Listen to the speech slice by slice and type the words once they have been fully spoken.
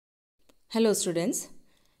Hello students,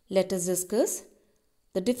 let us discuss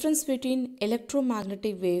the difference between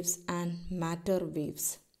electromagnetic waves and matter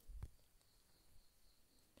waves.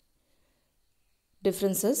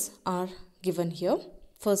 Differences are given here.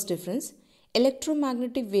 First difference,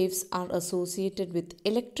 electromagnetic waves are associated with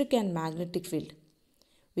electric and magnetic field,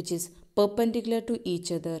 which is perpendicular to each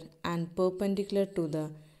other and perpendicular to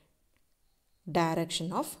the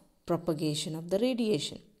direction of propagation of the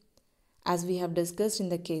radiation. As we have discussed in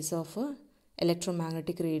the case of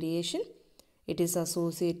electromagnetic radiation, it is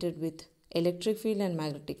associated with electric field and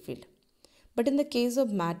magnetic field. But in the case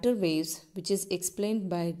of matter waves, which is explained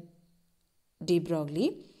by de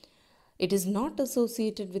Broglie, it is not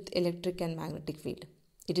associated with electric and magnetic field.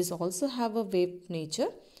 It is also have a wave nature,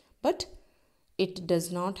 but it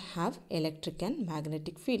does not have electric and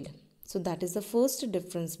magnetic field. So that is the first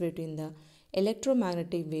difference between the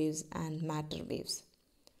electromagnetic waves and matter waves.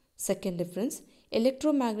 Second difference,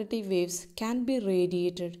 electromagnetic waves can be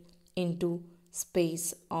radiated into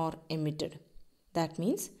space or emitted. That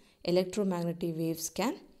means electromagnetic waves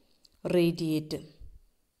can radiate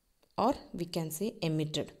or we can say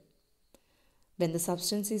emitted. When the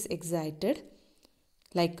substance is excited,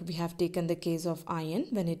 like we have taken the case of iron,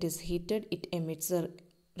 when it is heated, it emits a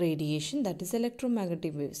radiation, that is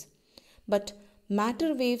electromagnetic waves. But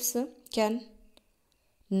matter waves can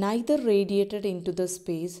neither radiated into the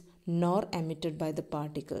space nor emitted by the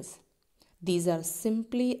particles. These are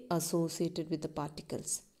simply associated with the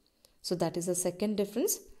particles. So that is the second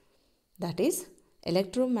difference. That is,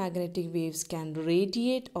 electromagnetic waves can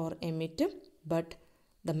radiate or emit, but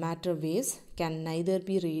the matter waves can neither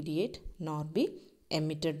be radiate nor be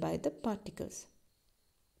emitted by the particles.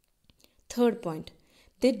 Third point,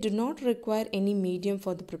 they do not require any medium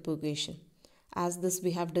for the propagation. As this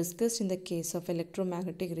we have discussed in the case of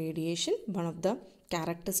electromagnetic radiation, one of the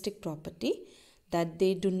characteristic property that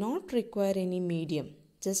they do not require any medium,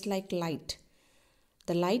 just like light.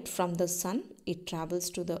 The light from the sun, it travels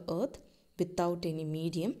to the earth without any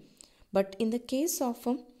medium. But in the case of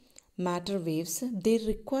matter waves, they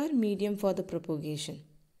require medium for the propagation.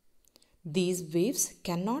 These waves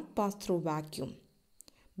cannot pass through vacuum,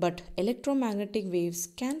 but electromagnetic waves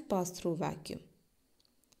can pass through vacuum.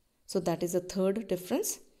 So that is the third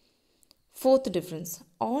difference. Fourth difference,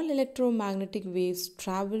 all electromagnetic waves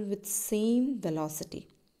travel with same velocity.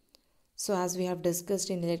 So as we have discussed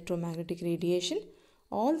in electromagnetic radiation,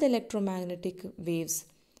 all the electromagnetic waves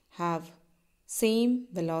have same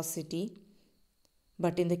velocity.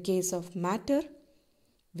 But in the case of matter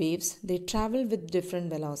waves, they travel with different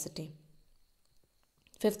velocity.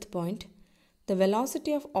 Fifth point, the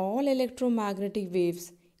velocity of all electromagnetic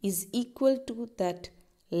waves is equal to that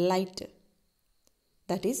light,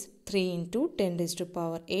 that is 3 into 10 raised to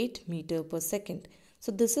power 8 meter per second.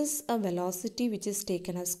 So this is a velocity which is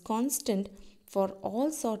taken as constant for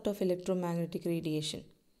all sort of electromagnetic radiation.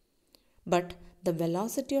 But the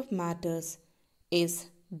velocity of matters is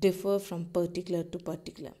differ from particular to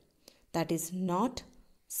particular. That is not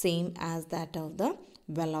same as that of the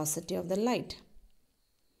velocity of the light.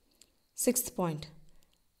 Sixth point,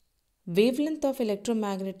 wavelength of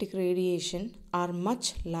electromagnetic radiation are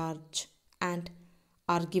much large and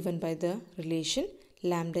are given by the relation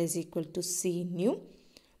lambda is equal to c nu.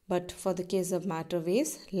 But for the case of matter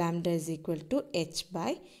waves, lambda is equal to h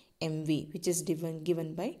by mv, which is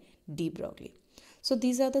given by de Broglie. So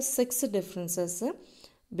these are the 6 differences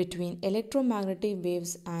between electromagnetic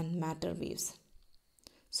waves and matter waves.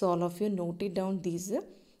 So all of you note it down these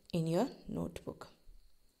in your notebook.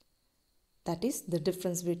 That is the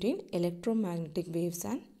difference between electromagnetic waves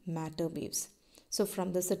and matter waves. So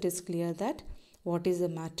from this it is clear that what is a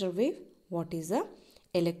matter wave, what is a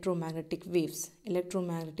electromagnetic waves.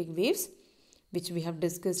 Electromagnetic waves, which we have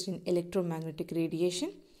discussed in electromagnetic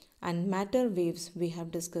radiation, and matter waves we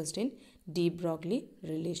have discussed in de Broglie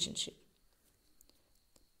relationship.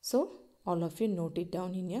 So all of you note it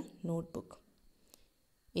down in your notebook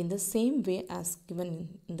in the same way as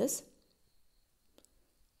given in this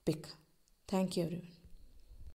pic. Thank you everyone.